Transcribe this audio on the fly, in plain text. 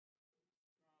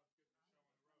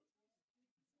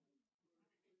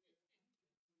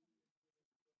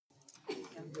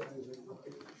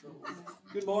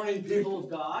Good morning, people of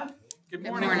God. Good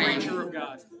morning, creature of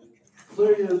God.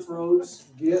 Clear your throats,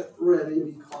 get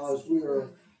ready, because we are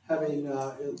having,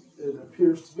 it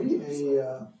appears to be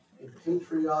a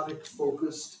patriotic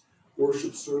focused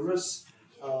worship service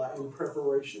in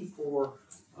preparation for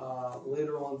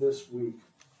later on this week.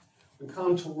 We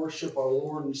come to worship our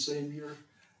Lord and Savior,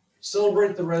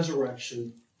 celebrate the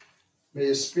resurrection. May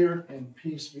His Spirit and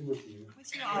peace be with you.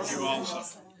 With you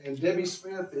also. And Debbie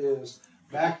Smith is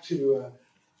back to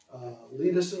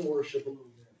lead us in worship a little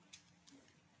bit.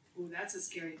 Oh, that's a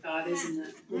scary thought, isn't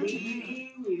it?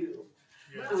 Leading you.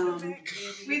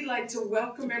 We'd like to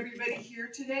welcome everybody here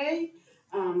today.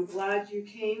 I'm glad you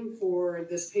came for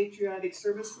this patriotic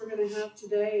service we're going to have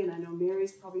today. And I know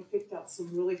Mary's probably picked out some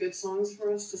really good songs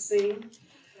for us to sing.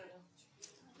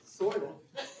 Sort of.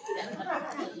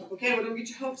 Okay, well, don't get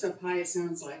your hopes up high, it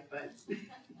sounds like. But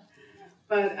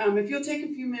if you'll take a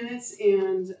few minutes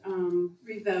and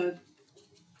read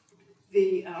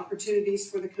the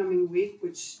opportunities for the coming week,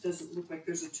 which doesn't look like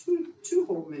there's too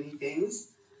whole many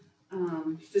things.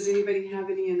 Does anybody have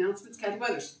any announcements? Kathy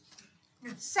Weathers.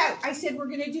 So I said we're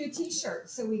going to do a T-shirt.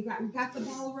 So we got the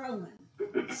ball rolling.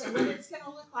 So what it's going to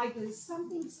look like is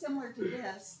something similar to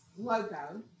this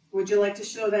logo. Would you like to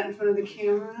show that in front of the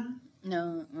camera?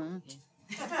 No.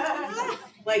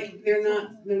 Like they're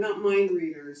not mind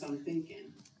readers, I'm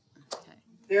thinking. Okay.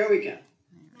 There we go.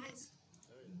 Nice.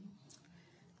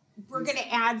 We're going to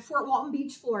add Fort Walton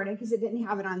Beach, Florida, because it didn't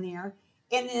have it on there.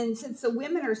 And then since the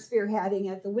women are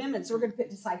spearheading it, the women's, so we're going to put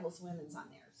Disciples Women's on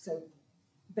there. So,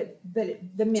 but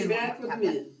the men. Too bad for the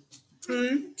men.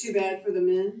 Too bad for the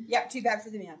men. Yep, too bad for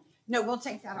the men. No, we'll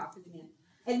take that off for the men.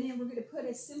 And then we're going to put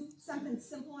something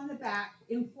simple on the back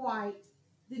in white.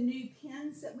 The new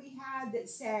pins that we had that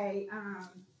say,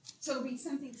 so it'll be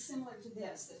something similar to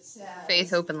this that says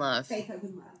Faith, Hope, and Love. Faith, Hope,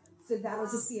 and Love. So that'll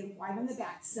just be in white on the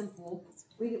back, simple.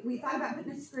 We thought about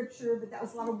putting a scripture, but that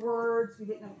was a lot of words. We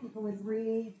didn't know if people would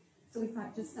read. So we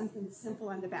thought just something simple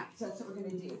on the back. So that's what we're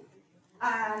going to do.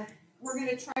 We're going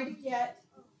to try to get,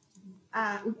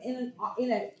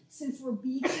 since we're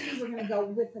beachy, we're going to go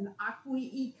with an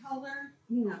aqua-y color,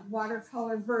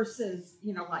 watercolor versus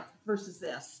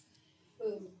this.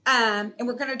 And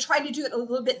we're going to try to do it a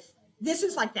little bit, this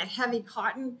is like that heavy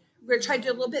cotton. We're going to try to do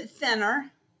it a little bit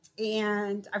thinner.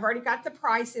 And I've already got the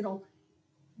price. It'll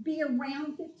be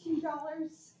around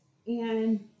 $15.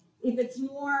 And if it's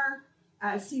more,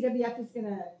 CWF is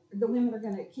the women are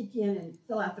going to kick in and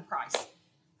fill out the price.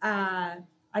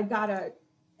 I've got a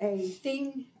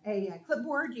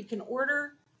clipboard you can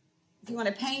order. If you want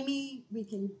to pay me, we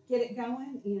can get it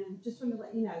going. And just want to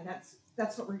let you know,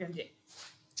 that's what we're going to do.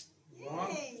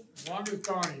 As long as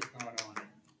Donnie's not on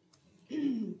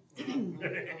it.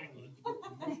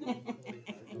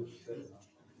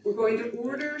 We're going to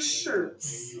order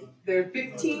shirts. They're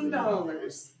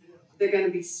 $15. They're going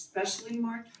to be specially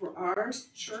marked for our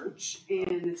church,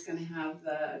 and it's going to have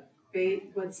the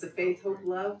Faith, Hope,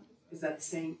 Love? Is that the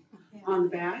same? On the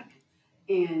back.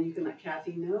 And you can let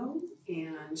Kathy know,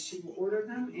 and she will order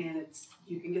them, and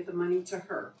you can get the money to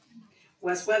her.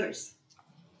 Wes Weathers.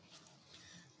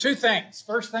 Two things.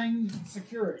 First thing,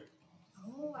 security.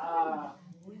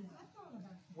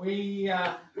 We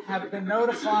have been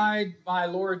notified by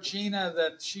Laura Gina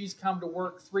that she's come to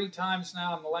work 3 times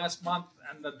now in the last month,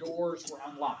 and the doors were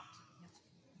unlocked.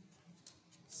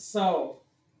 So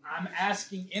I'm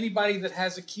asking anybody that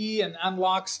has a key and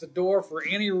unlocks the door for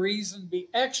any reason, be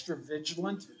extra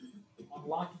vigilant on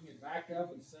locking it back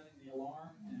up and setting the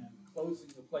alarm and closing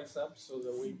the place up so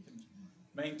that we can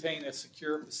maintain a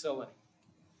secure facility.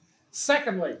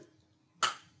 Secondly,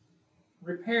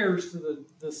 repairs to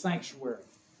the sanctuary.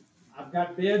 I've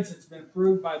got bids. It's been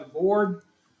approved by the board.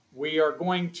 We are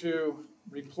going to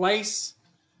replace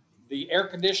the air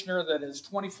conditioner that is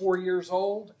 24 years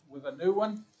old with a new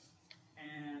one.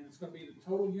 And it's going to be the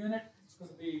total unit. It's going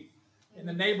to be in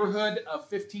the neighborhood of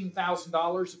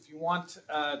 $15,000. If you want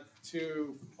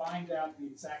to find out the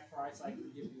exact price, I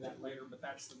can give you that later, but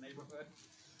that's the neighborhood.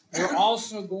 We're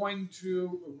also going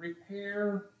to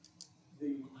repair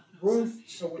the roof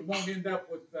so we won't end up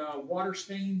with water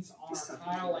stains on our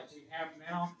tile like we have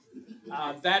now.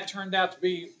 That turned out to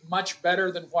be much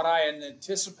better than what I had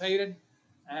anticipated.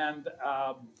 And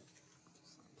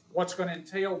what's going to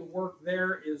entail the work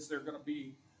there is they're going to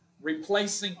be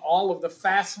replacing all of the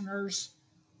fasteners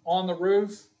on the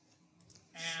roof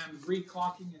and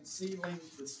recaulking and sealing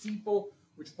the steeple,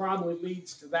 which probably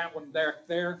leads to that one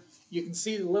there. You can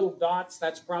see the little dots.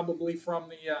 That's probably from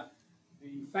the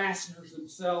fasteners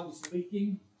themselves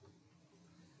leaking.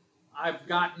 I've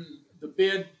gotten the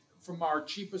bid from our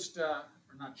cheapest, or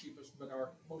not cheapest, but our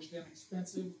most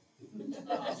inexpensive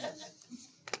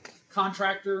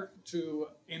contractor to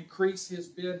increase his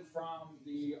bid from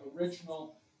the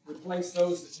original, replace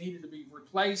those that needed to be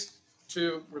replaced,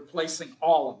 to replacing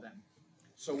all of them.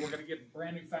 So we're going to get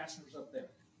brand new fasteners up there.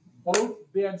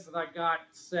 Both bids that I got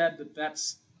said that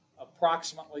that's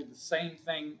approximately the same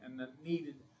thing and that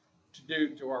needed to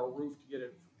do to our roof to get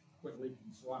it quit leaking.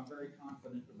 So I'm very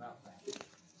confident about that.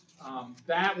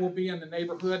 That will be in the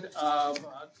neighborhood of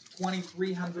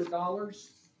 $2,300.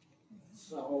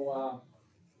 So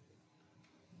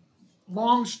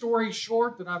long story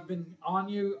short, that I've been on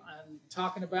you and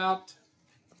talking about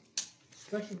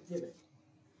special giving.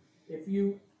 If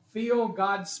you feel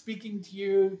God speaking to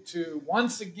you to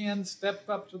once again step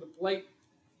up to the plate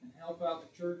and help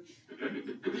out the church,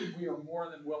 we are more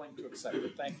than willing to accept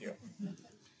it. Thank you.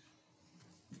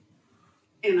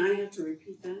 And I have to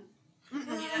repeat that.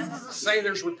 Say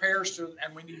there's repairs to,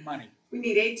 and we need money. We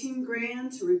need 18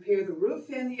 grand to repair the roof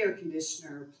and the air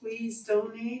conditioner. Please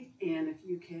donate, and if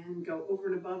you can go over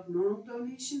and above normal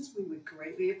donations, we would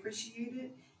greatly appreciate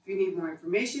it. If you need more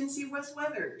information, see Wes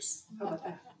Weathers. How about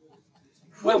that?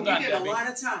 Well done, You did Debbie. a lot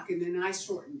of talking, and I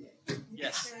shortened it.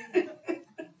 Yes.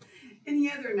 Any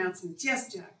other announcements?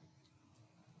 Yes, Jack.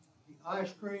 The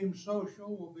ice cream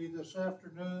social will be this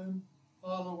afternoon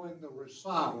following the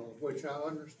recital, which I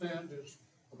understand is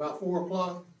about 4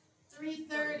 o'clock.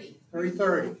 3:30.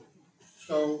 3:30.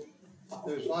 So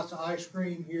there's lots of ice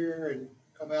cream here, and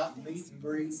come out and meet and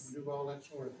greet and do all that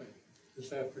sort of thing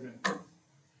this afternoon.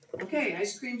 Okay,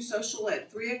 ice cream social at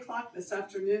 3 o'clock this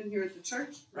afternoon here at the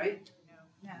church, right?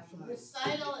 No.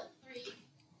 Recital at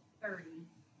 3:30.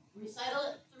 Recital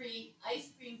at 3. Ice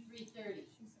cream 3:30.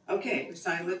 Okay,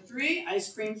 recital at 3,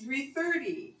 ice cream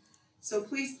 3:30. So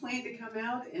please plan to come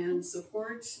out and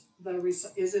support the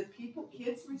is it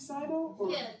kids recital or?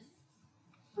 Kids.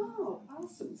 Oh,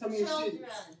 awesome! Some of your Children.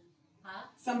 students. Huh?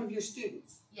 Some of your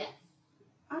students. Yes.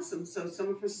 Awesome. So some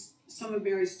of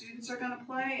Mary's students are going to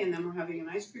play, and then we're having an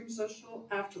ice cream social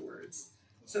afterwards.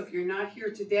 So if you're not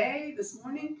here today, this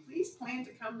morning, please plan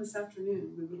to come this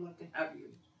afternoon. We would love to have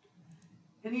you.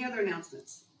 Any other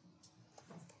announcements?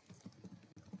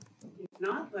 If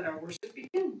not, let our worship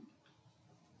begin.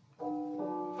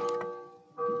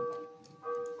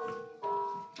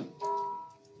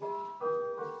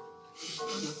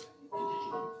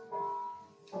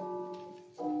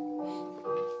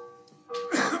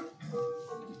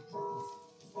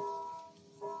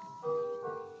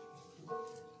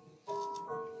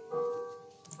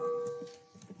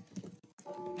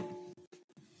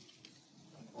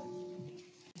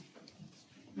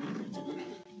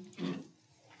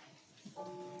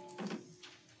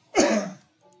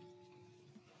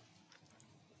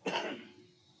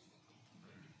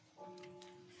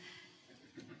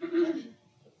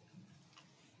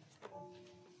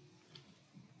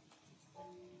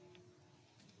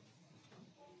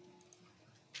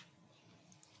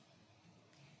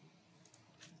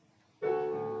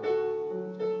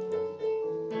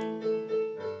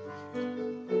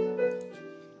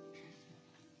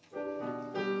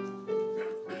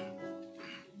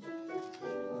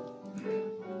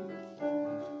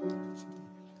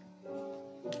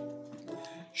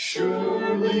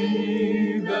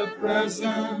 Surely the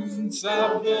presence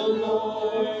of the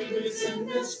Lord is in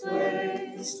this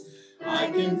place. I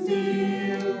can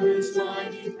feel His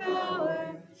mighty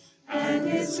power and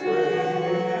His grace.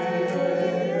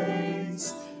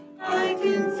 I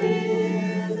can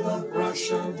feel the brush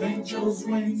of angels'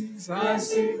 wings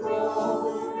as they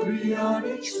glory on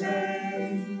each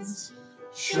face.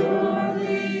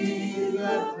 Surely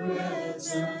the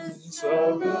presence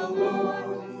of the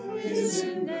Lord is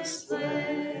in this place.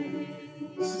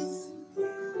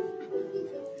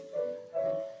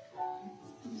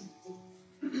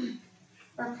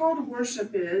 Our call to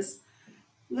worship is,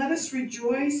 let us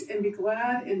rejoice and be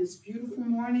glad in this beautiful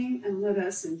morning, and let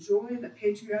us enjoy the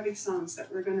patriotic songs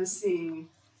that we're going to sing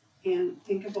and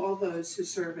think of all those who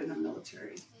serve in the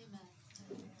military. Amen.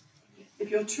 If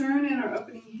you'll turn in our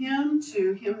opening hymn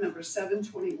to hymn number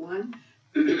 721,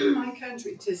 My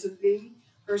Country, 'Tis of Thee,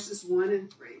 verses 1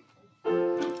 and 3.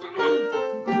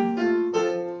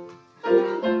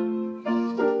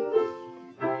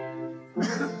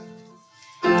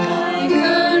 My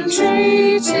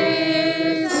country,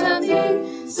 'tis of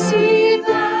thee, sweet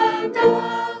land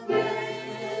of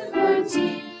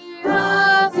liberty,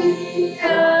 of thee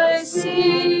I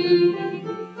sing.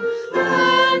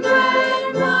 And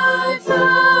when my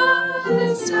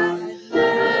fathers died,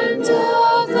 land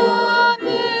of the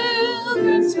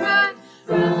pilgrim's bride,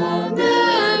 from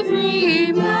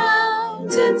every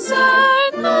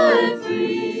mountainside my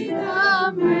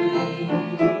freedom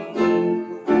reigns.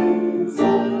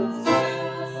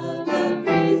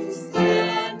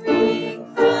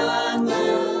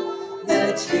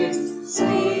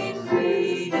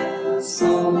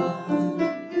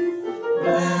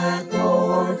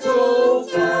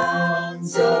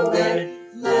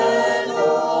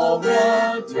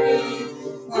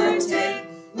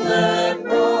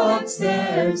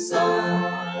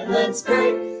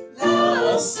 break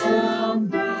the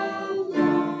sound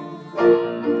below.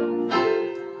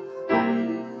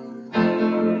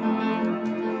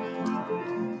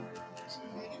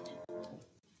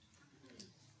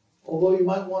 Although you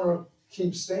might want to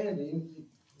keep standing,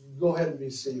 go ahead and be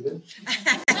seated.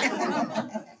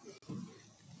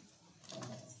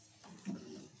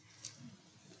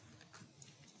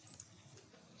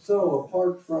 So,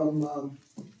 apart from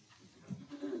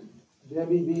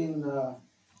Debbie being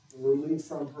relieved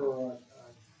from her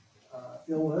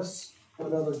illness,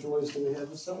 what other joys do we have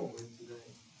to celebrate today?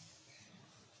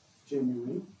 Jimmy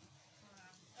Reed?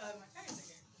 My parents are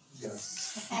here.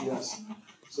 Yes, yes.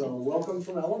 So, welcome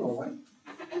from Illinois.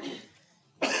 We're in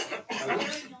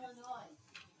Illinois.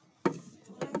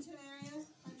 Wellington area.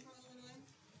 I'm from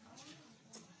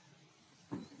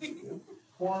Illinois.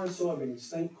 Corn and soybeans,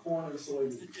 think corn and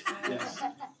soybeans. Yes.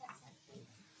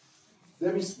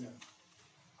 Debbie Smith.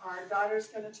 Our daughter's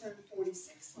gonna turn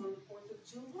 46 on the 4th of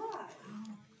July.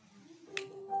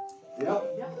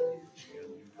 Yep. Yep.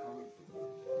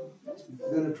 It's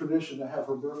been a tradition to have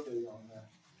her birthday on that.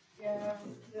 Yeah,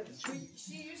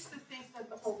 she used to think that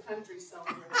the whole country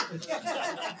celebrated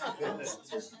her.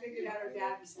 So she figured out her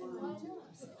dad was lying to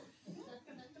her, so.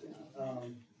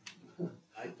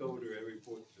 I told her every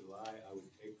 4th of July I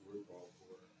would take work off for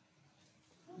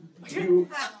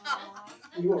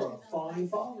You are a fine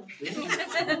father. her.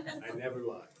 I never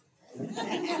lie.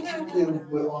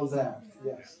 On that,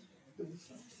 yes.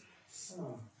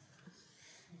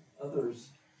 Others.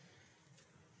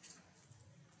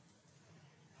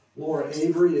 Laura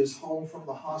Avery is home from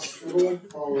the hospital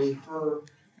following her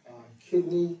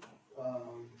kidney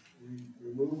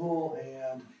removal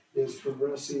and is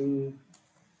progressing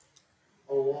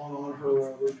along on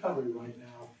her recovery right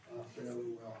now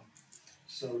fairly well.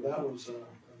 So that was a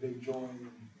big joy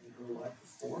in her life,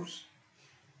 of course.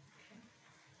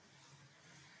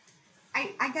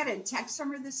 I got a text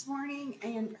from her this morning,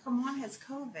 and her mom has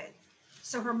COVID.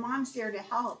 So her mom's there to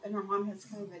help, and her mom has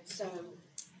COVID. So,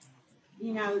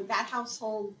 you know, that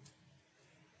household,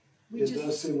 It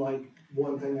does seem like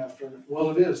one thing after another. Well,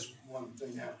 it is one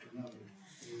thing after another.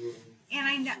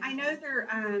 And I know they're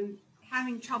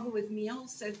having trouble with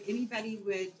meals. So if anybody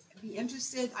would be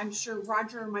interested, I'm sure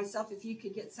Roger or myself, if you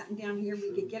could get something down here,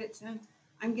 we could get it to him.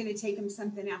 I'm going to take him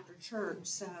something after church.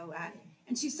 So,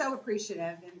 and she's so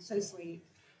appreciative and so sweet.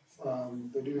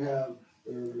 They do have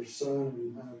their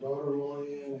son and daughter-in-law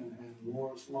in, and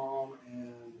Laura's mom,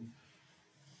 and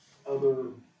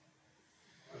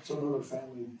some other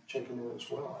family checking in as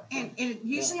well. And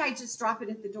usually I just drop it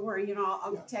at the door. You know,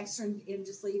 I'll text her and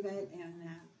just leave it, and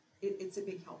it's a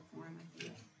big help for him, I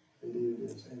think. Indeed it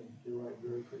is, and you're right,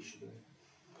 very appreciative.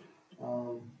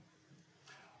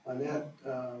 Annette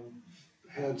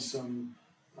had some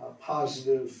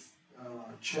positive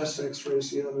chest x-rays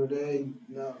the other day,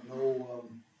 not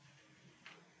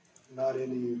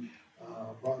any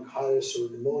bronchitis or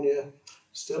pneumonia.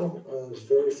 Still is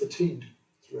very fatigued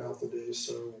throughout the day,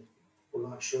 so we're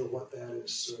not sure what that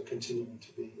is continuing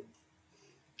to be.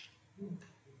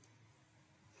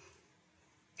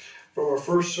 From our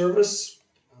first service,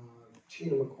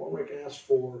 Tina McCormick asked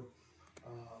for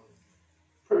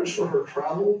prayers for her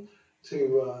travel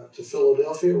to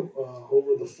Philadelphia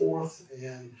over the 4th,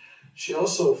 and she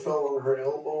also fell on her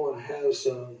elbow and has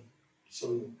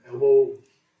some elbow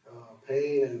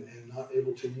pain and not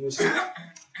able to use it.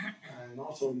 And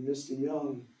also Misty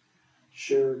Young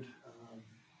shared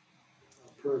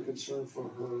a prayer concern for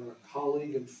her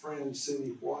colleague and friend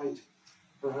Cindy White.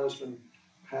 Her husband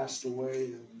passed away,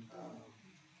 and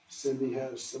Cindy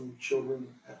has some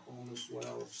children at home as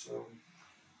well. So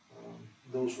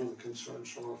those were the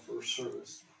concerns from our first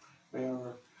service. May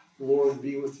our Lord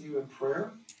be with you in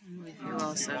prayer. And with you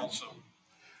also.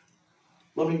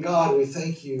 Loving God, we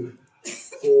thank you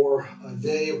for a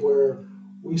day where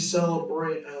we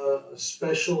celebrate a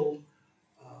special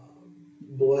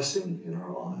blessing in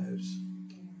our lives.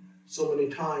 So many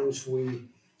times we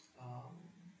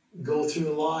go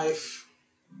through life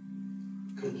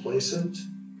complacent,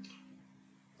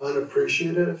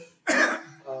 unappreciative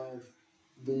of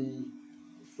the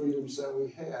freedoms that we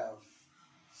have.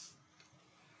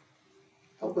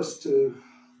 Help us to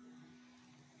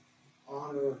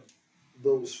honor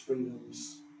those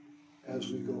freedoms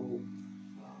as we go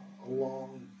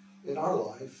along in our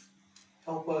life.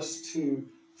 Help us to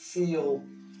feel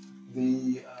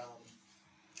the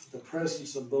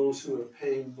presence of those who have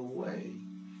paved the way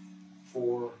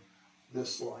for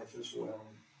this life as well.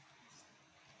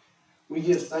 We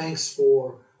give thanks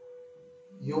for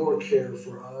your care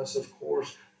for us, of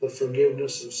course, the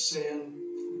forgiveness of sin,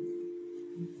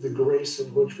 the grace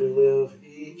in which we live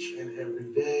each and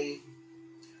every day,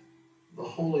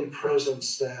 holy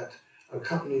presence that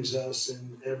accompanies us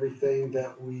in everything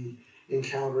that we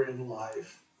encounter in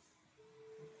life.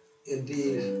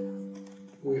 Indeed,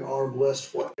 we are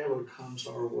blessed whatever comes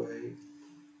our way.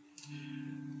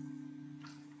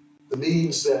 The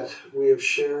needs that we have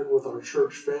shared with our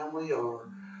church family are,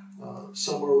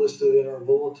 some are listed in our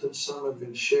bulletin, some have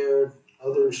been shared,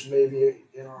 others may be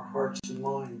in our hearts and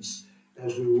minds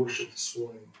as we worship this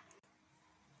morning.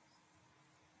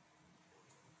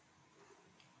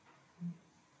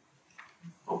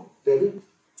 Oh, Debbie?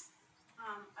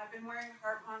 I've been wearing a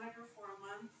heart monitor for a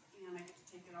month, and I get to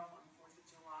take it off on the 4th of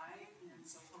July, and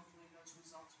so hopefully those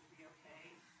results will be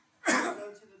okay. I'll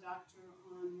go to the doctor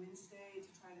on Wednesday to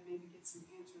try to maybe get some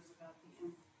answers about the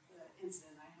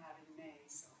incident I had in May,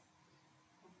 so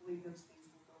hopefully those things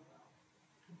will go well.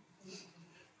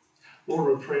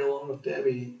 Lord, we pray along with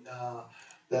Debbie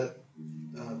that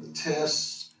the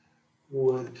tests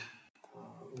would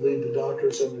lead the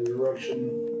doctors in the direction,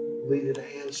 lead to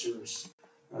answers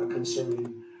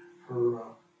concerning her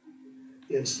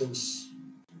instance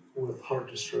with heart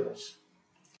distress.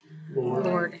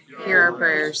 Lord, hear our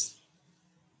prayers.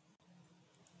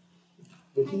 I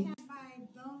Vicki? had my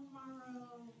bone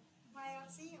marrow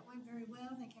biopsy. It went very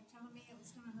well. They kept telling me it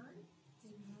was going to hurt.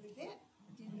 Didn't hurt a bit.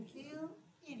 Didn't feel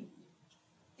anything.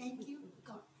 Thank you,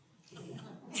 God.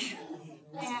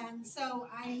 And so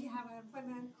I have an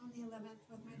appointment on the 11th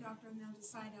with my doctor, and they'll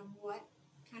decide on what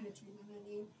kind of treatment I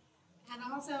need. And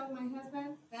also, my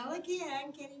husband fell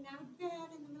again, getting out of bed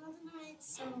in the middle of the night,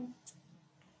 so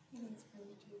he needs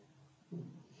prayer too.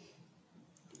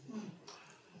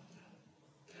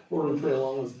 Lord, we pray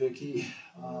along with Vicki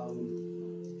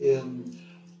in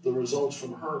the results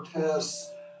from her tests,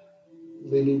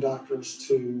 leading doctors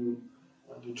to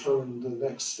determine the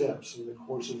next steps in the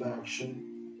course of action.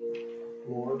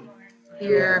 Lord,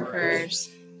 Hear our prayers.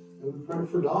 and we pray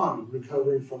for Dawn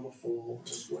recovering from a fall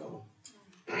as well.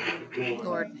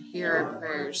 Lord, hear our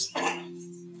prayers.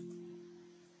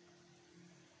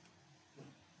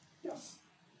 Yes.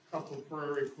 Couple of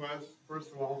prayer requests.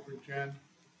 First of all, for Jen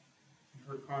and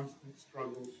her constant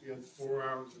struggles. She has 4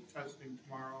 hours of testing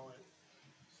tomorrow at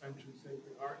Ascension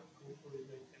Sacred Heart. Hopefully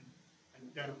they can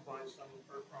identify some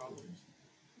of her problems.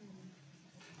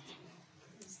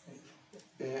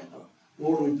 And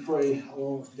Lord, we pray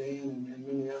along with Dan and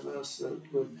many of us that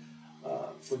would,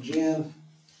 for Jen,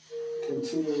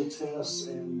 continual tests,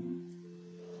 and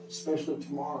especially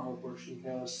tomorrow where she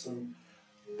has some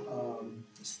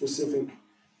specific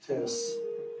tests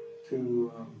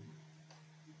to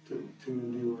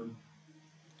endure.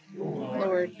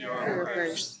 Lord, hear our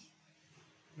prayers.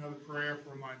 Another prayer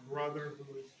for my brother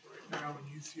who is right now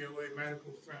in UCLA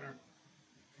Medical Center,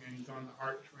 and he's on the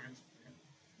heart transplant.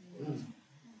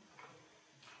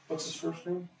 What's his first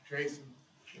name? Jason.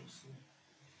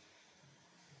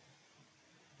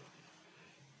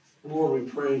 Lord, we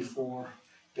pray for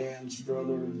Dan's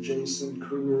brother, Jason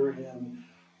Kruger, and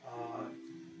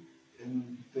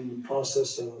in the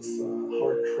process of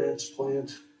heart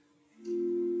transplant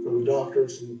for the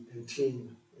doctors and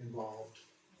team involved.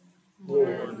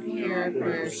 Lord, hear our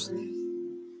prayers.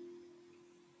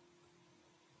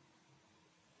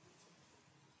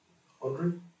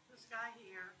 Audrey? This guy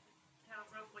here had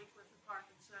a rough week with the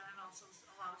Parkinson and also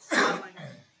a lot of swelling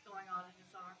going on in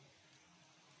his arm.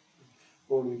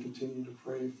 Lord, we continue to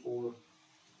pray for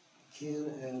Ken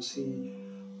as he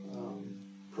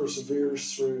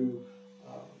perseveres through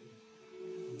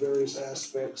various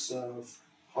aspects of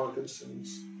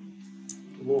Parkinson's.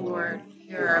 Lord,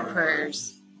 hear our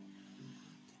prayers.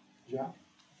 Jack?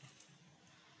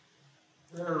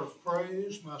 Prayer of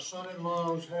praise. My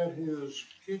son-in-law's had his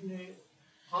kidney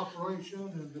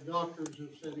operation, and the doctors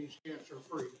have said he's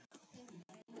cancer-free.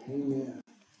 Amen.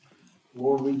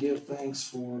 Lord, we give thanks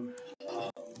for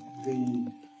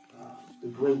the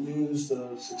great news,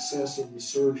 the success of the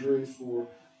surgery for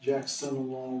Jack's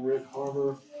son-in-law, Rick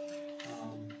Harbour,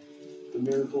 the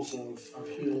miracles of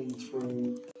healing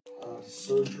through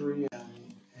surgery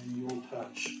and your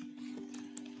touch.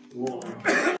 Lord.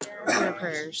 Hear our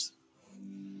prayers.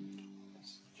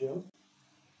 Joe?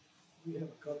 We have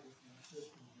a couple from our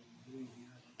sister in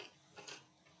Louisiana.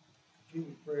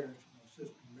 Continue prayers for my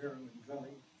sister Marilyn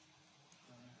Gully,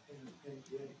 has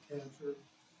pancreatic cancer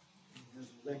and has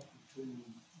elected to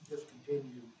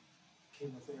discontinue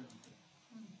chemotherapy.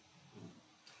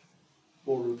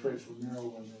 Lord, we pray for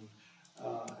Marilyn and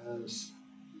as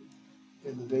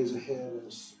in the days ahead,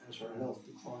 as her health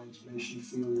declines, may she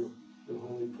feel your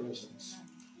holy presence.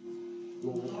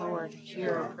 Lord,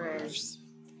 hear our prayers.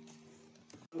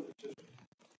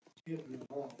 Give me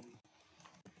a long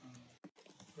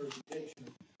presentation.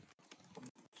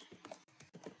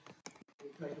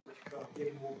 about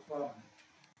getting more prominent.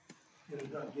 It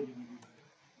is not getting any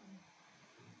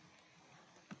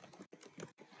better.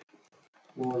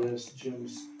 Lord, as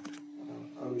Jim's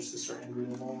other sister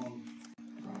Andrea Long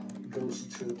goes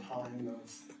into a time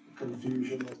of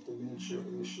confusion with dementia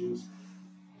issues,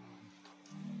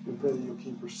 we pray that you'll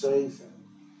keep her safe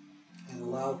and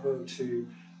allow her to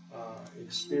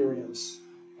experience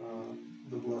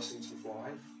the blessings of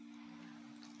life.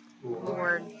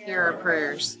 Lord, hear our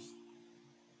prayers.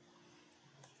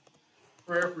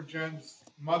 Prayer for Jen's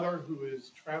mother who is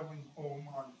traveling home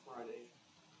on Friday.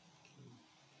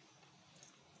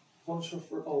 What's her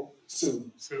first? Oh,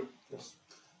 Sue. Sue. Yes.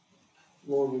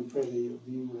 Lord, we pray that you'll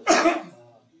be with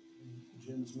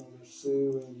Jen's mother,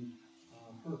 Sue, and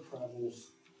her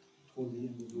travels toward the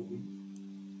end of the week.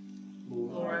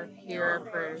 Lord, hear our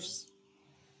prayers.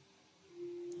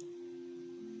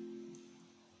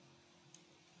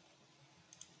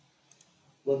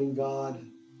 Loving God,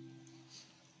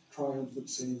 triumphant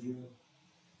Savior,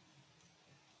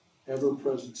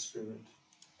 ever-present Spirit,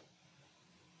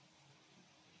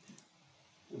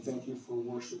 we thank you for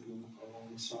worshiping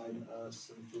alongside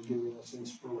us and for giving us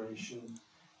inspiration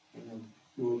and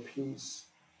your peace,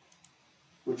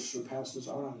 which surpasses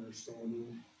our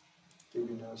understanding,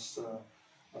 giving us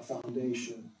a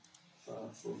foundation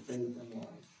for faith and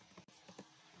life.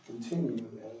 Continue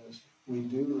as we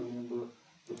do remember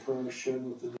the prayer shared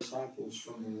with the disciples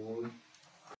from the Lord.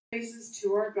 Praises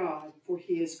to our God, for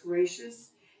he is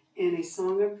gracious, and a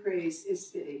song of praise is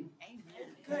fitting.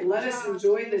 Good Let us job.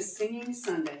 enjoy this singing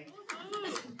Sunday.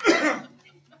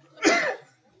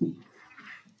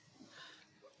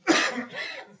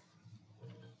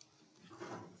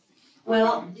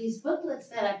 Well, these booklets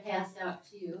that I passed out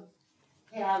to you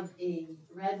have a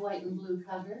red, white, and blue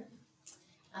cover.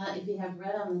 If you have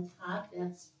red on the top,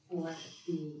 that's for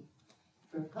the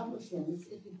Republicans.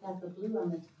 If you've got the blue on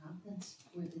the top, that's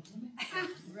for the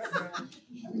Democrats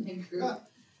in the group.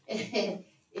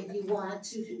 If you want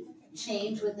to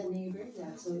change with a neighbor,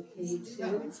 that's okay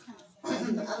too.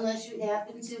 Unless you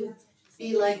happen to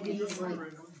be like me, like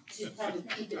to kind of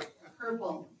keep it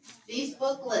purple. These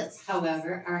booklets,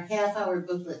 however, are half-hour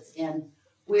booklets, and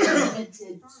we're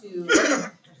limited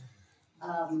to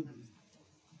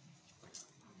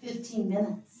 15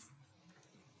 minutes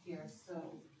here.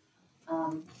 So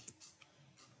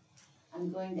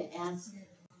I'm going to ask.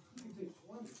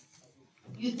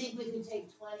 You think we could take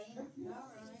 20?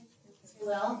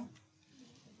 Well,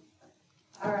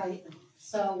 all right.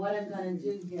 So what I'm going to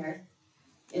do here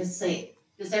is say,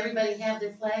 does everybody have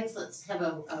their flags? Let's have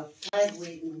a flag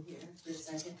waving here for a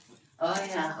second. Oh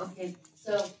yeah, okay.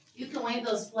 So you can wave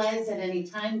those flags at any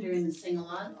time during the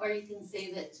sing-along, or you can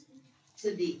save it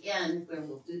to the end where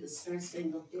we'll do the Star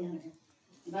Spangled Banner.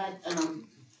 But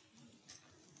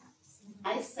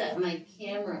I set my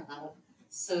camera up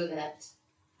so that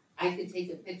I could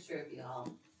take a picture of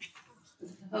y'all.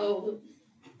 So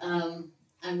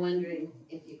I'm wondering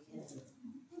if you can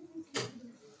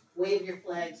wave your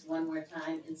flags one more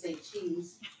time and say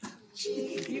cheese.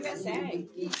 Cheese. USA.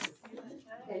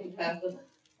 There you go.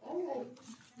 All right.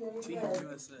 Very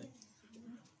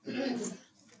good.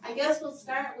 I guess we'll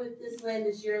start with This Land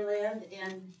Is Your Land,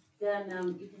 and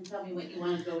then you can tell me what you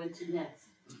want to go into next.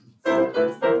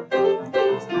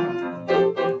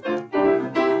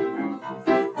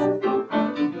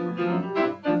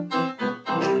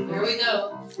 Here we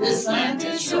go. This land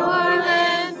is your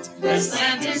land, this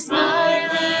land is my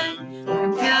land,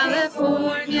 from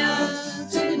California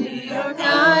to New York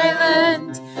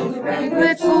Island, the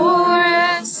redwood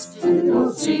forest to the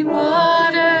Gulf Stream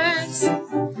waters.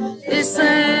 This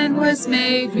land was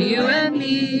made for you and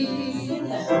me.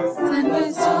 Then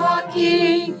was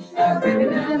walking a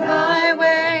ribbon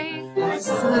highway,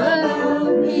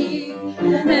 below me,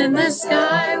 and then the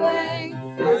skyway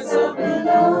was up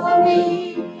below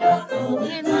me,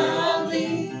 golden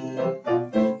valley.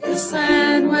 This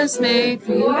land was made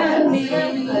for you and me.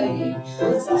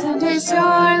 This land is your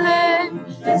land,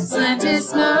 this land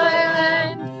is my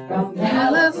land, from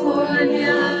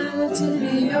California to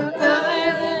New York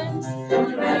Island,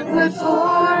 from the redwood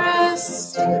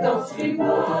forest to the Gulf Stream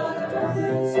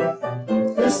waters.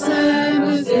 This land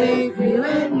was made for you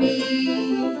and me.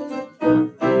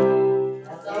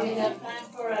 That's all we have time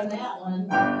for on that one.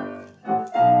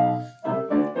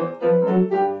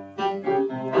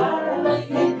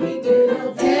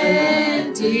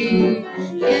 Dandy,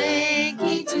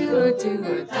 Yankee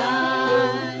Doodle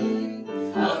die.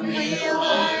 A real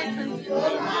life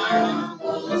your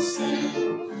uncle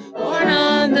sang, born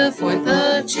on the 4th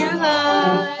of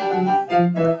July.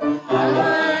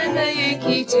 I'm a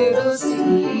Yankee Doodle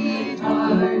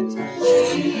sweetheart,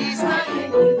 she's my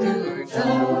Yankee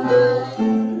Doodle.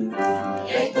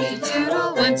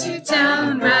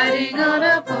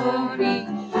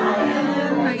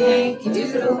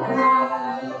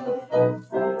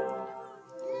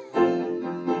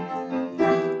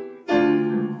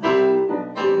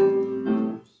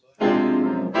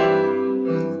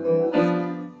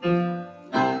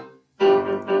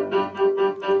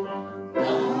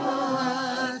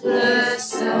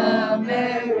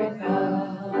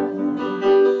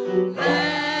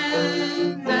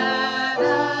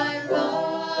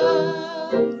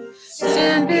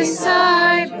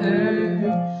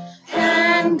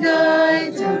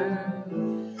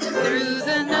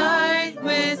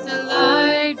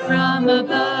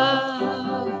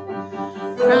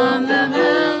 from the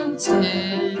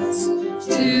mountains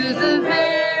to the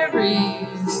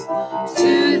valleys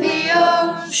to the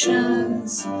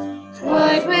oceans,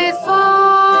 white with foam.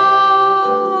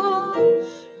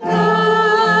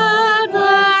 God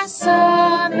bless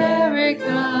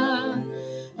America,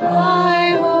 my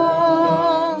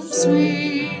home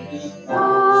sweet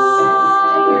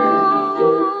home.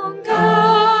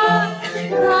 God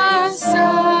bless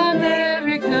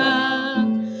America,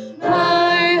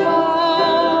 my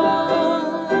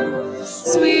home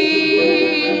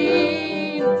sweet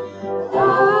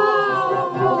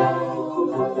home.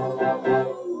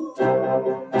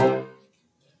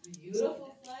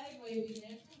 Beautiful flag waving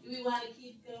there. Do we want to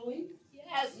keep going?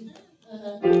 Yes.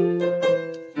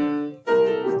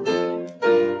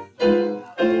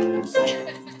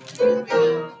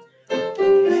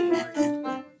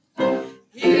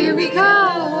 Here we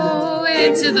go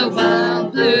into the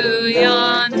wild blue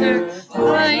yonder,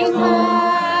 flying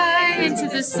high into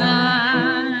the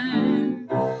sun.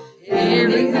 Here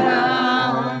we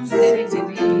come, sitting to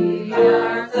be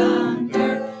our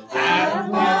thunder, at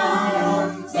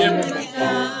once here we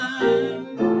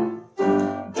come.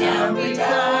 Down we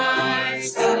dive,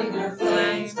 cutting our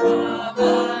flames from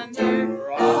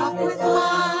under, off with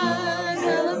one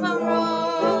hell of a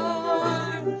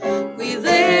roar. We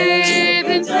live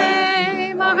in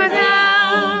flame, over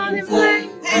down in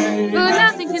flame, but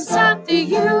nothing can stop the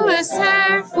U.S.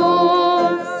 Air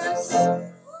Force.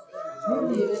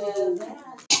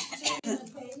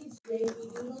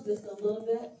 Just a little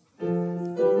bit.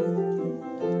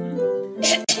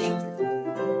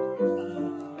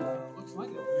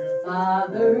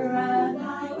 Father and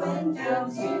I went down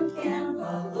to camp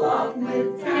along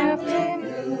with Captain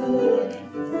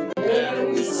Good. There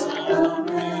we saw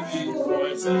many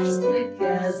voices thick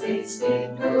as they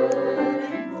speak good.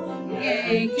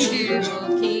 Yankee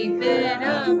Doodle, keep it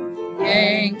up,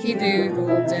 Yankee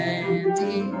Doodle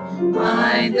dandy.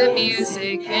 Mind the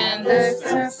music and the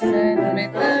stuff, and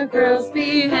make the girls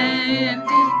be handy.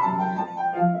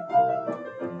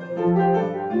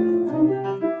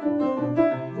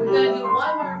 We're going to do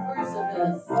one more verse of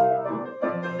this.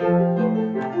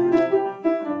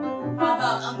 How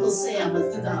about Uncle Sam?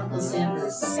 Let's do the Uncle Sam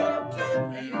verse.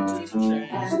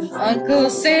 Uncle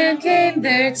Sam came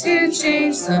there to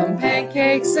change some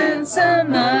pancakes and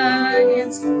some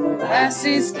onions,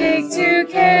 molasses cake to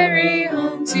carry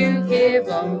home to give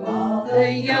all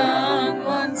the young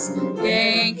ones.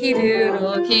 Yankee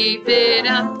Doodle, keep it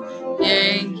up,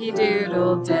 Yankee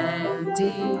Doodle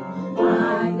dandy.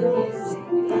 Mind the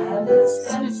music and the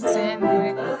steps and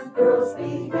make the girls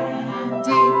be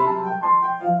handy.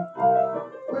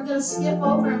 We're going to skip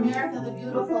over America the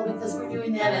Beautiful because we're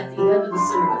doing that at the end of the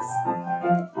service.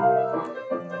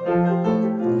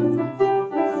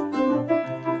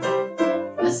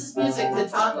 This is music to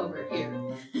talk over here.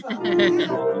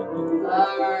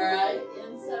 All right,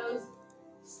 and so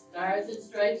Stars and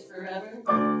Stripes Forever.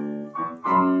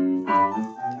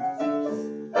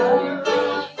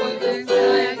 The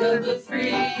flag of the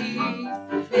free,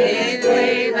 they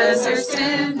wave as their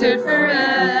standard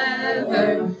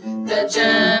forever. The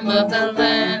gem of the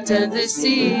land and the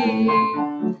sea,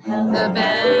 the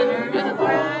banner of the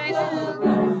bride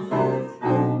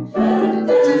and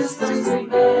the distance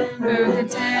remember the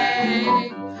day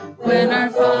when our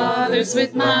fathers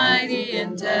with mighty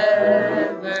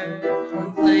endeavor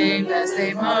proclaimed as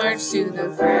they marched to the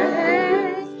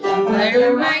fray, by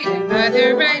the right and by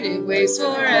the right it waves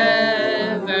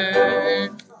forever.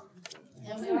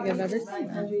 And we are going to write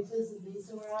country visibly,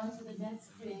 so we're on to the next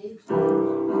page.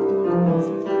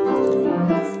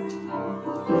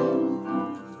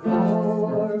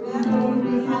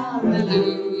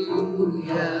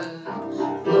 Hallelujah,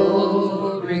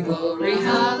 glory, glory,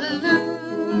 hallelujah.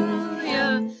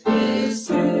 His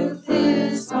truth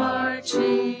is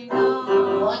marching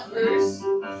on. What verse?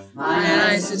 My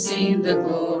eyes have seen the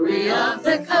glory of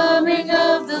the coming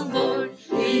of the Lord.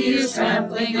 He is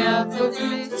trampling out the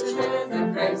winds to the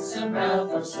grace around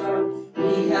the storm.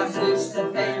 We have loosed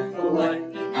the faithful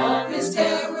light of his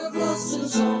terrible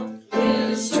song.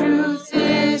 His truth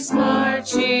is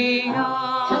marching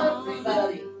on.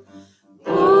 Everybody.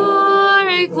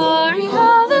 Glory, glory,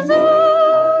 hallelujah.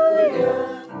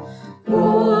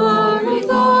 Glory,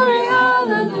 glory,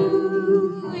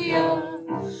 hallelujah.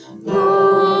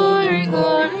 Glory,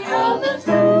 glory,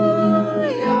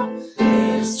 hallelujah.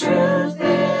 His truth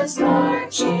is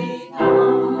marching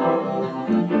on.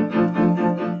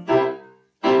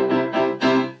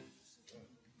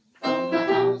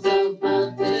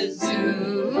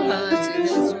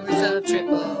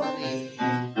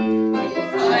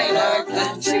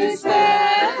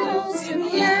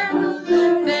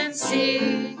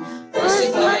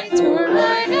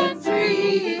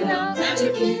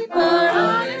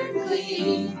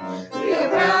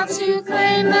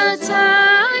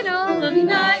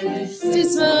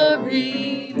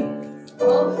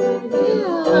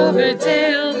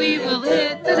 Cloverdale, we will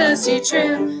hit the dusty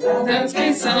trail. Those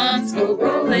caissons go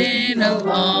rolling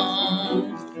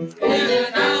along. In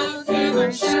and out, we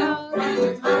will shout, we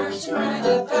will march right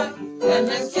about, and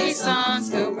the caissons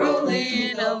go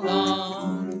rolling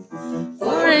along.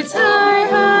 For it's high,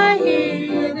 high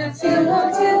here, the field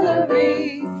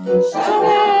artillery, shout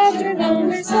out your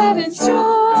numbers 7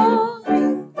 strong.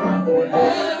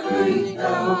 Wherever you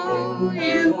go,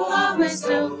 you will always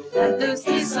know that those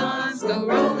caissons go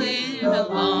rolling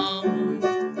along.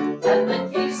 That the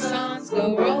caissons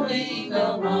go rolling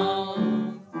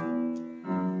along.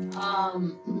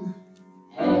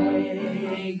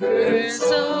 Anchors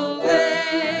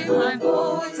away, my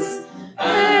boys.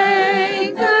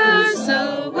 Anchors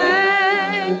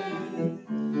away.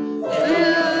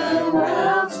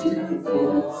 Farewell to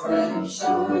foreign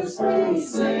shores, we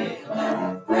sail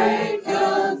at break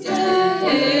of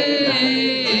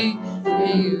day.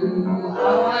 You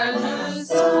are the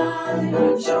sun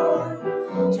and shore,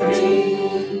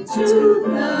 take to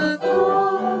the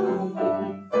goal.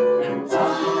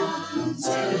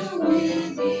 Until we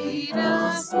meet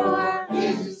us more,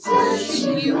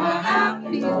 wishing you a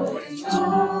happy voyage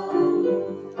home.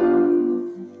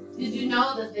 Did you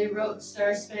know that they wrote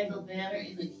Star Spangled Banner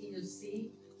in the key of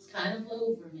C? It's kind of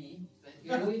low for me, but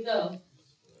here we go.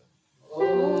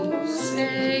 Oh,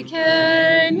 say,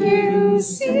 can you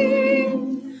see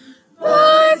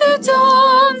by the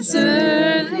dawn's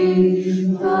early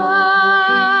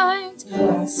light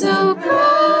so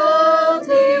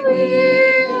proudly we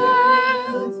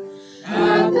hailed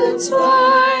at the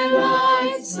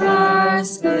twilight's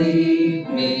last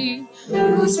gleaming,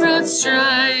 whose broad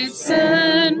stripes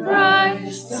and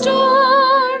bright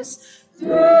stars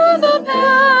through the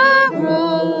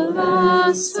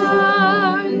perilous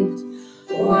fight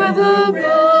o'er the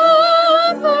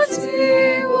ramparts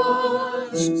we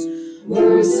watched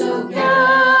were so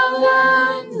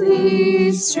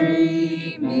gallantly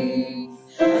streaming,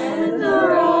 and the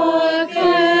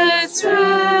rockets'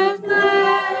 red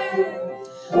glare,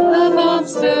 the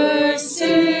bombs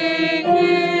bursting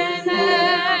in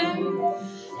air,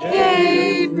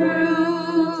 gave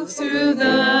proof through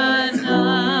the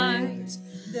night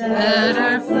that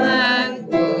our flag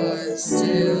was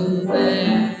still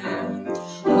there.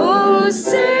 Oh,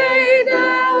 say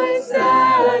does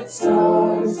that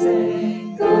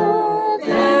star-spangled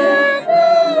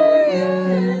banner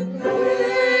yet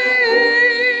wave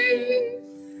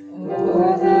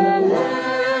o'er the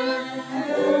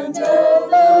land of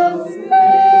the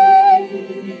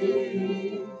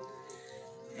free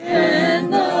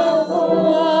and the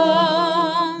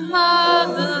home of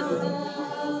the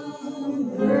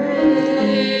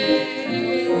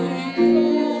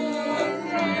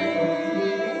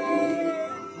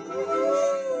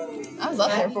I was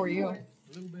up there for you. A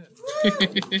little bit.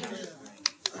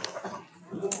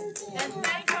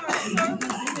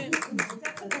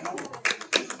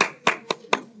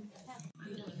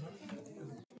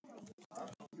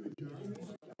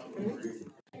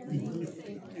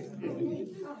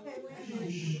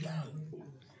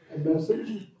 A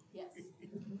message? Yes.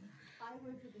 I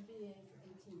worked with the VA for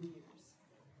 18 years.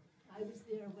 I was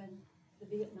there when the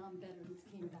Vietnam veterans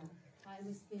came back. I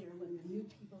was there when the new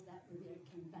people that were there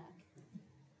came back.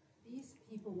 These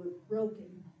people were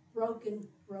broken, broken,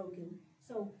 broken.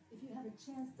 So if you have a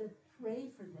chance to pray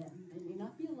for them, they may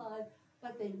not be alive,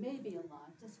 but they may be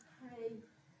alive. Just pray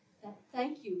that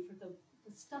thank you for the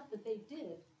stuff that they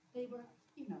did. They were,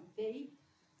 they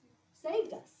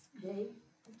saved us. They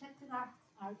protected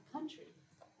our country,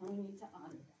 and we need to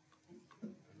honor that. Thank you.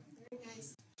 Very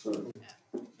nice. Certainly.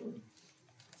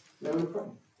 Madam Clerk.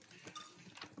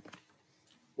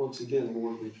 Once again,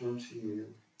 Lord, we turn to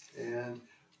you, and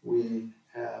we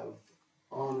have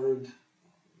honored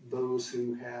those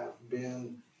who have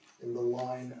been in the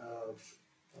line of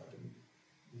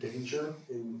danger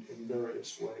in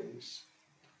various ways.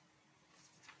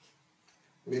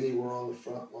 Many were on the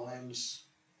front lines.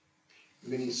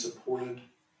 Many supported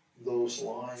those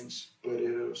lines, but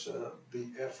it was the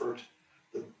effort,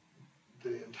 the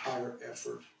entire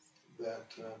effort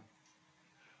that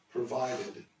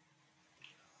provided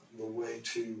the way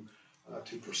to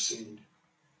proceed.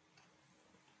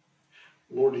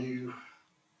 Lord, you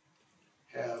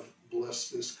have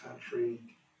blessed this country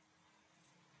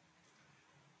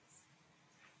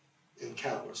in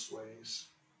countless ways.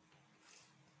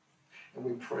 And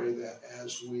we pray that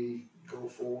as we go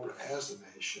forward as a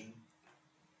nation,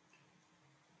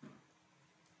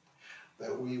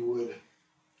 that we would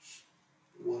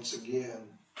once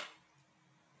again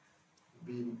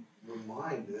be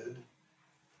reminded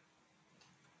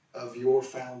of your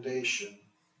foundation.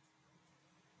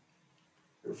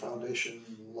 your foundation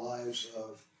in the lives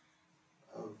of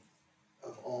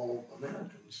all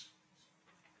Americans.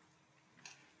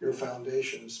 Your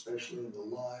foundation, especially in the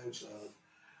lives of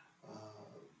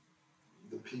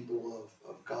the people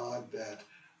of God that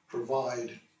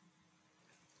provide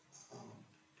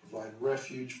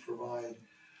refuge, provide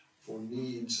for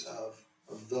needs of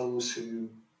those who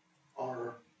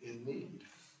are in need.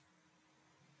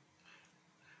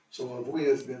 So if we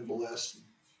have been blessed,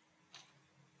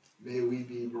 may we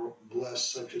be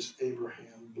blessed such as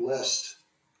Abraham, blessed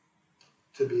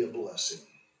to be a blessing.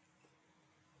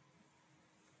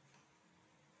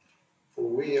 For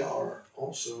we are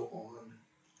also on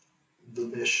the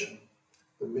mission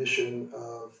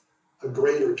of a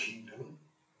greater kingdom,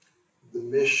 the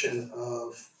mission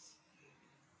of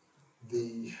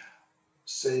the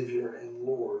Savior and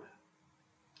Lord,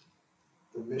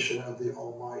 the mission of the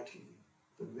Almighty,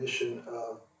 the mission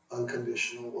of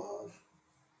unconditional love.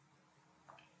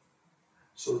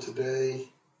 So today,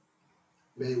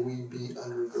 may we be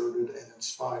undergirded and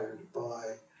inspired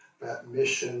by that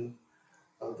mission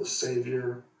of the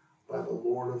Savior, by the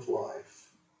Lord of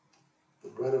life, the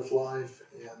bread of life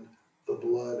and the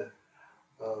blood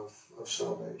of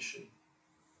salvation.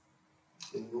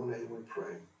 In your name we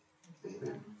pray.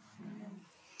 Amen.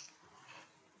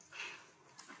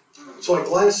 So I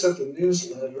glanced at the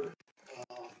newsletter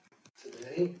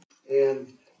today,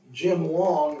 and Jim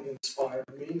Long inspired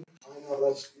me. I know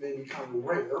that's maybe kind of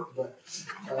rare, but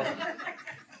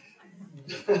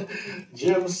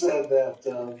Jim said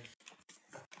that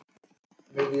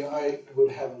maybe I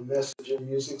would have a message in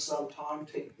music sometime,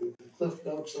 take the cliff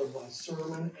notes of my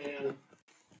sermon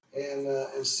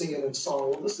and sing it in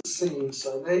song. Well, this is Singing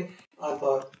Sunday. I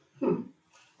thought,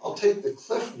 I'll take the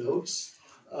cliff notes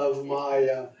of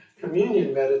my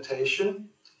communion meditation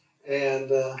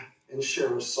and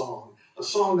share a song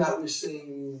that we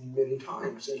sing many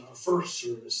times in our first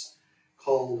service,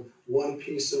 called One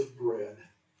Piece of Bread.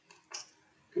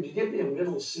 Could you give me a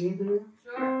middle C there?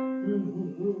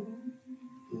 Sure.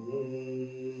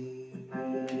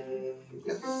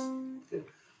 Yes. Okay.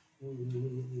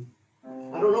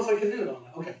 I don't know if I can do it on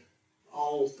that. Okay.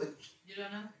 I'll think. You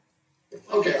don't know?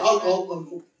 Okay.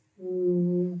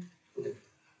 Okay.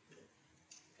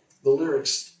 The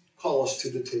lyrics call us to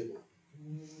the table.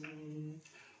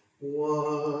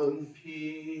 One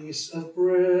piece of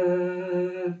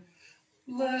bread,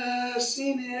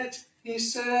 blessing it, he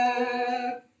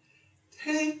said,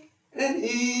 take and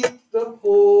eat the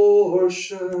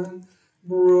portion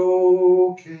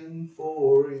broken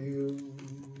for you.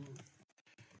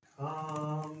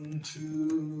 Come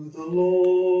to the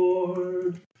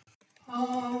Lord,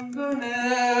 hunger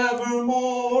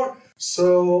nevermore,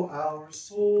 so our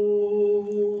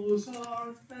souls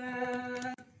are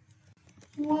fed.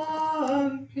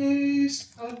 One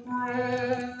piece of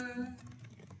bread,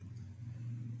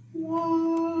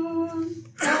 one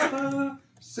Father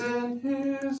sent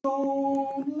his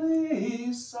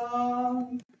only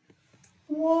Son,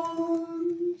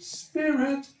 one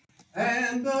Spirit,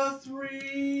 and the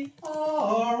three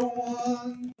are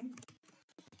one.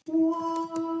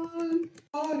 One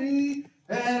body,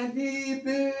 and he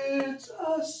bids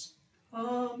us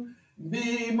come,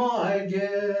 be my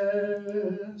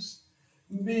guest,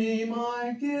 be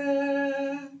my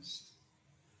guest.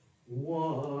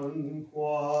 One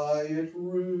quiet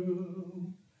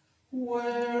room,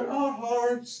 where our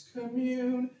hearts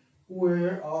commune,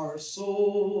 where our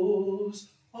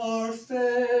souls are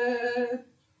fed.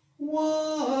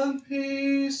 One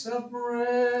piece of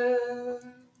bread.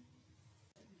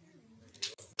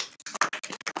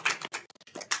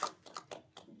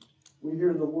 We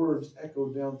hear the words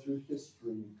echoed down through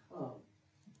history. Come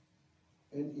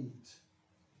and eat.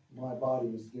 My body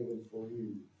is given for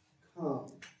you. Come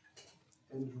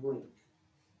and drink.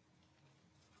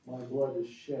 My blood is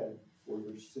shed for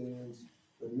your sins.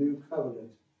 The new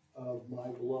covenant of my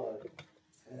blood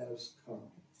has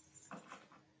come.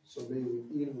 So may we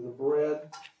eat of the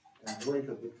bread and drink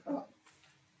of the cup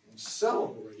and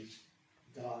celebrate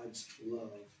God's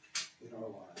love in our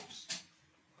lives.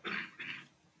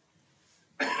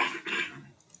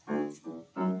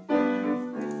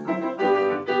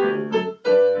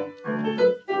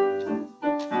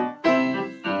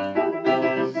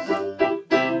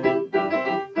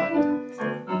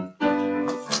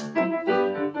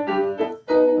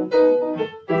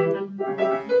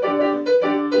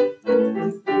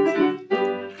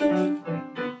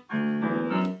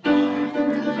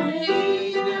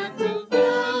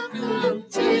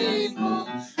 Table,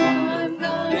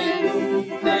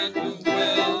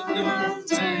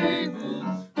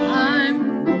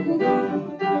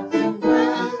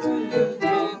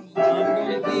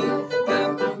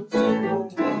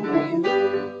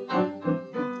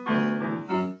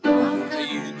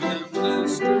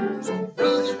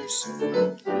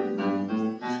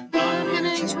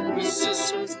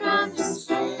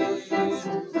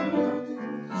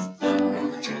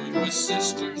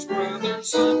 sisters,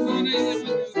 brothers, harmony,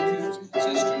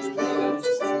 sisters, brothers.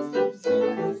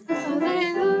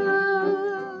 Hallelujah.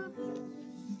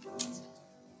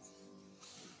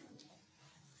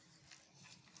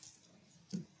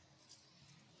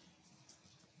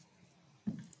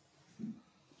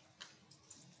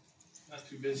 Not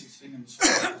too busy singing the song.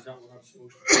 I forgot what I'm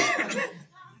supposed to do.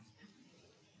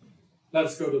 Let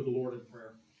us go to the Lord in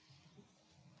prayer.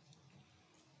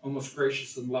 O most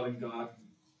gracious and loving God,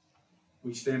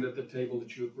 we stand at the table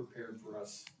that you have prepared for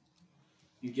us.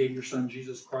 You gave your Son,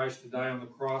 Jesus Christ, to die on the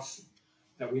cross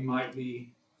that we might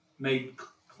be made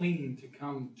clean to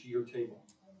come to your table.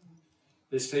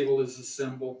 This table is a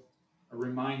symbol, a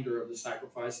reminder of the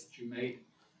sacrifice that you made,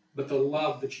 but the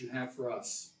love that you have for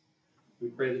us. We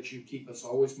pray that you keep us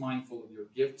always mindful of your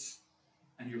gifts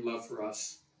and your love for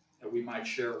us, that we might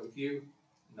share it with you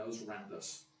and those around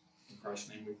us. In Christ's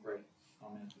name we pray.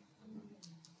 Amen.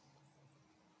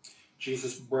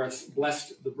 Jesus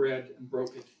blessed the bread and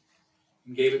broke it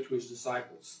and gave it to his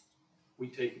disciples. We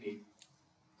take and eat.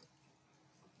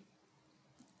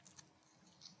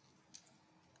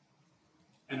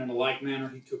 And in a like manner,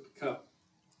 he took the cup,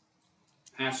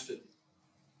 passed it,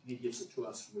 and he gives it to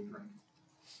us, and we drink.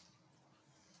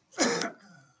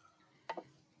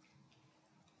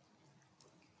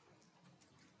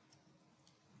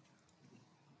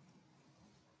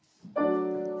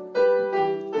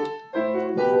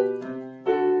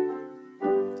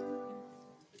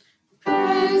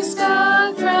 Praise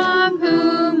God from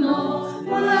whom all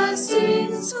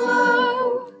blessings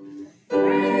flow.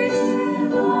 Praise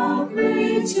Him, all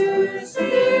creatures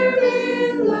here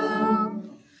below.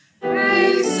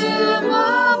 Praise Him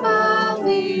above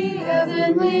the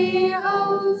heavenly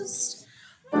host.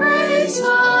 Praise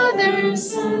Father,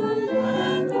 Son,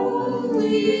 and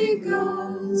Holy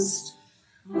Ghost.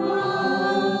 Amen.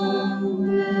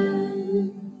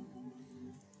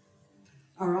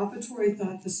 Our offertory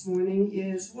thought this morning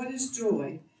is, what is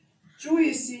joy? Joy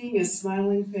is seeing a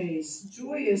smiling face.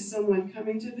 Joy is someone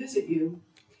coming to visit you.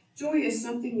 Joy is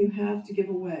something you have to give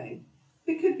away.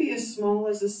 It could be as small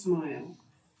as a smile.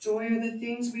 Joy are the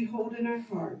things we hold in our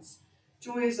hearts.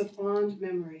 Joy is a fond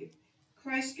memory.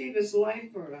 Christ gave his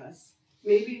life for us.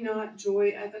 Maybe not joy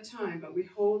at the time, but we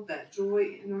hold that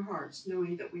joy in our hearts,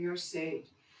 knowing that we are saved.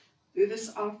 Through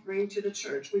this offering to the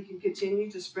church, we can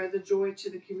continue to spread the joy to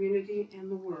the community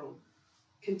and the world.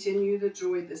 Continue the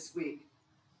joy this week.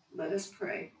 Let us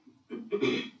pray.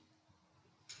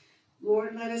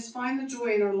 Lord, let us find the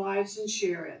joy in our lives and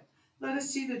share it. Let us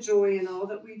see the joy in all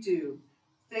that we do.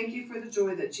 Thank you for the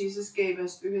joy that Jesus gave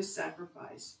us through his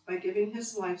sacrifice, by giving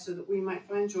his life so that we might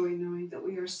find joy knowing that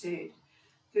we are saved.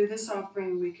 Through this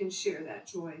offering, we can share that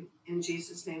joy. In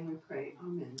Jesus' name we pray.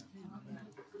 Amen. Amen.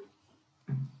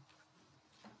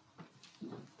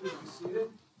 Please be seated.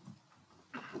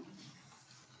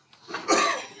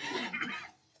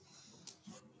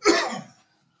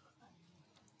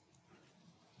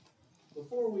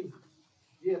 Before we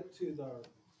get to the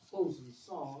closing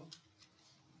song,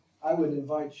 I would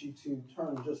invite you to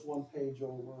turn just one page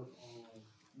over on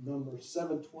number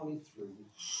 723.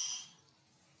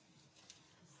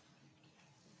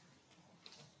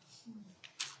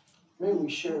 May we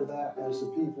share that as the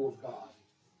people of God.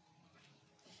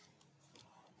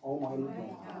 Almighty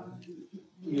God,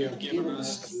 you have given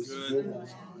us this good land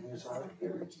as our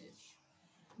heritage.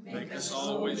 Make us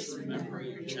always remember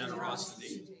your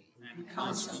generosity and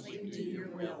constantly do your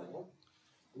will.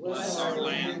 Bless our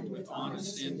land with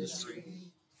honest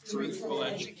industry, truthful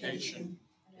education,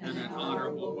 and an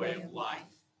honorable way of life.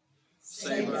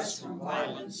 Save us from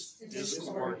violence,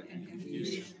 discord, and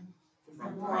confusion,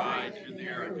 from pride and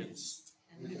arrogance,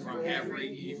 and from every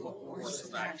evil course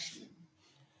of action.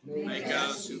 Make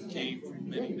us, who came from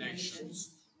many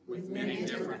nations, with many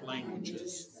different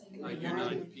languages, a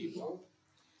united people.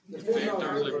 Defend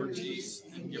our liberties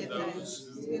and give those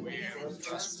whom we are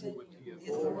entrusted with the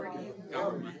authority of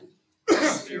government the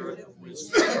spirit of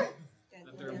wisdom,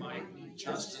 that there might be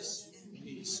justice and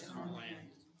peace in our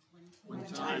land. When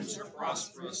times are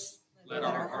prosperous, let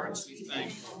our hearts be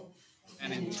thankful,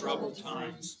 and in troubled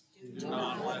times, do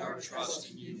not let our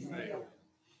trust in you fail.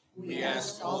 We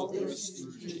ask all this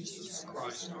through Jesus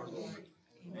Christ our Lord.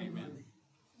 Amen.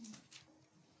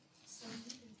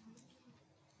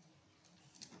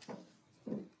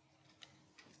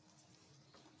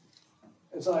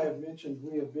 As I have mentioned,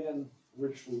 we have been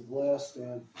richly blessed,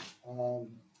 and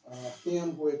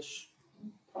hymn which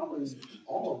probably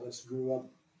all of us grew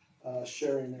up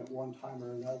sharing at one time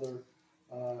or another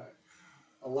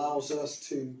allows us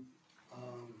to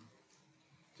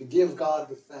give God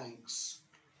the thanks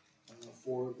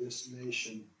for this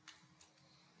nation.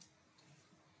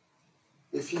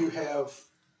 if you have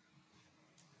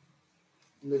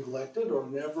neglected or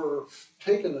never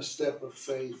taken a step of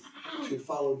faith to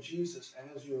follow Jesus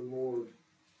as your Lord,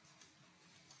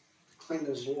 claim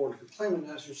as Lord, claim Him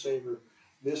as your Savior,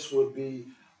 this would be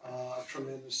a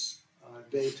tremendous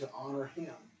day to honor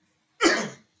Him.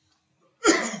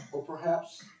 Or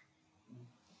perhaps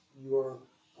you are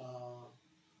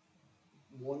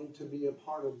wanting to be a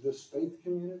part of this faith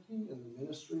community and the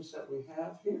ministries that we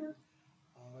have here.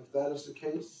 If that is the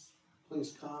case,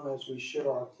 please come as we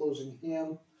share our closing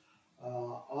hymn,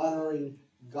 honoring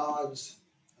God's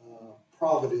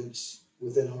providence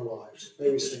within our lives.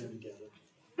 May we stand together.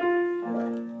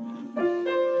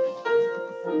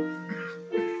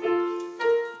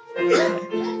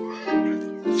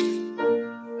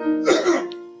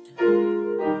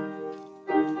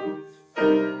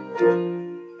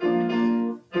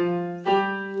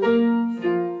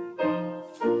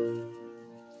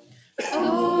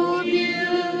 Oh,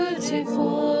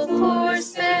 beautiful for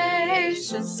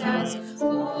spacious skies,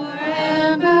 for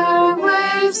amber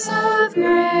waves of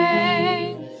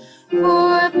gray,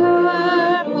 for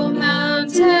purple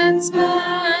mountains'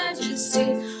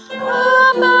 majesty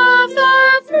above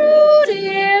the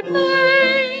fruited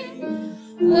plain.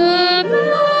 America,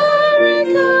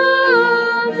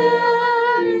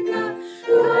 America,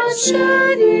 God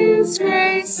shed His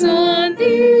grace on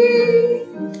thee,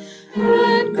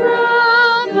 and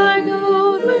crown thy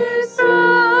gold with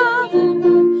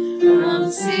brotherhood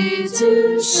from sea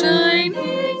to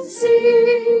shining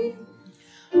sea.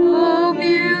 Oh,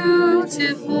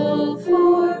 beautiful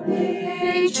for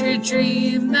patriot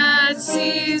dream that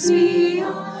sees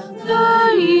beyond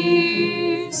the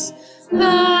east,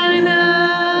 thine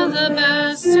alabaster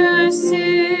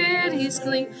cities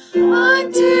gleam,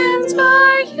 undimmed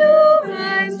by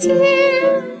human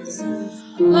tears.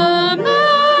 America,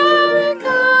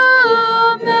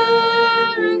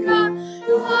 America,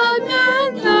 God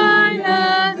meant thine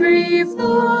every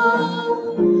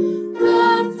flaw.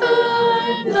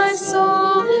 Confirm thy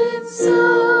soul in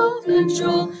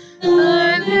self-control,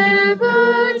 thy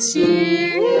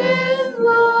liberty in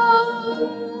love.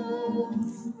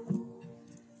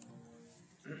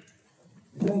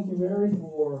 Thank you, Mary,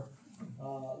 for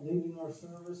leading our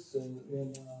service and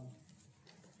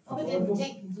Oh, it didn't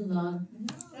take too long.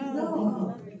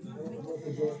 No.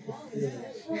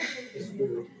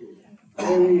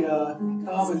 May we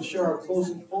come and share our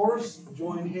closing chorus,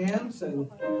 join hands, and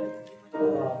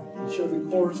share the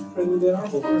chorus printed in our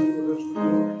book.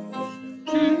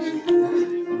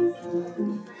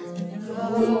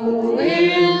 Go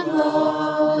in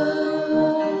love,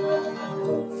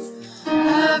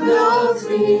 have no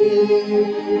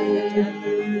fear.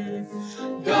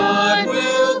 God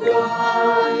will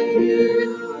guide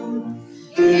you,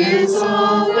 He is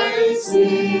always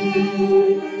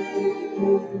near.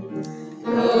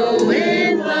 Go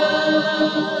in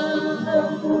love,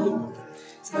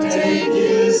 take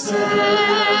His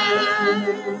hand.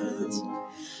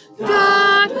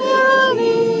 God will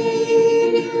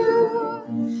lead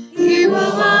you, He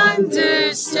will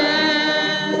understand.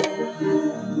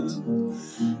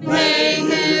 May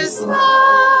His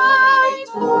light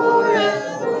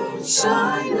forever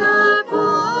shine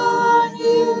upon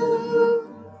you.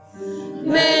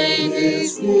 May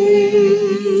His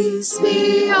peace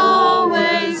be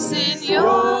always in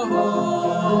your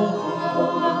heart.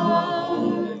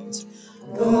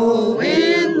 Go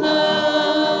in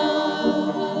love,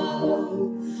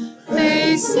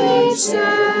 face each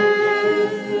day.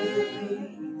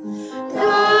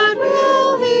 God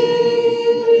will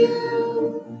lead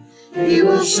you, He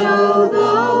will show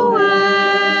the way.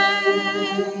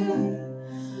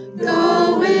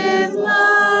 Go in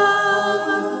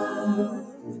love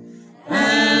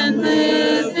and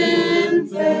live in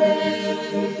faith.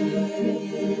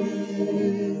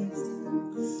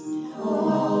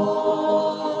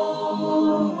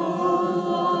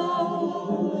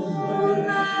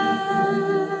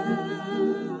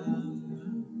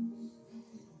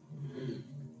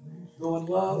 Go in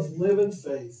love, live in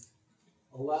faith.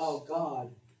 Allow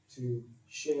God to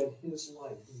shed His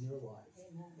light in your life.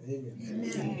 Amen.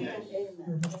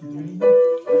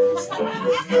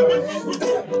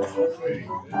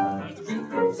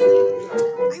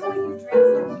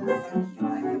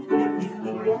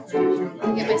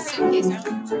 Get my suitcase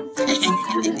out.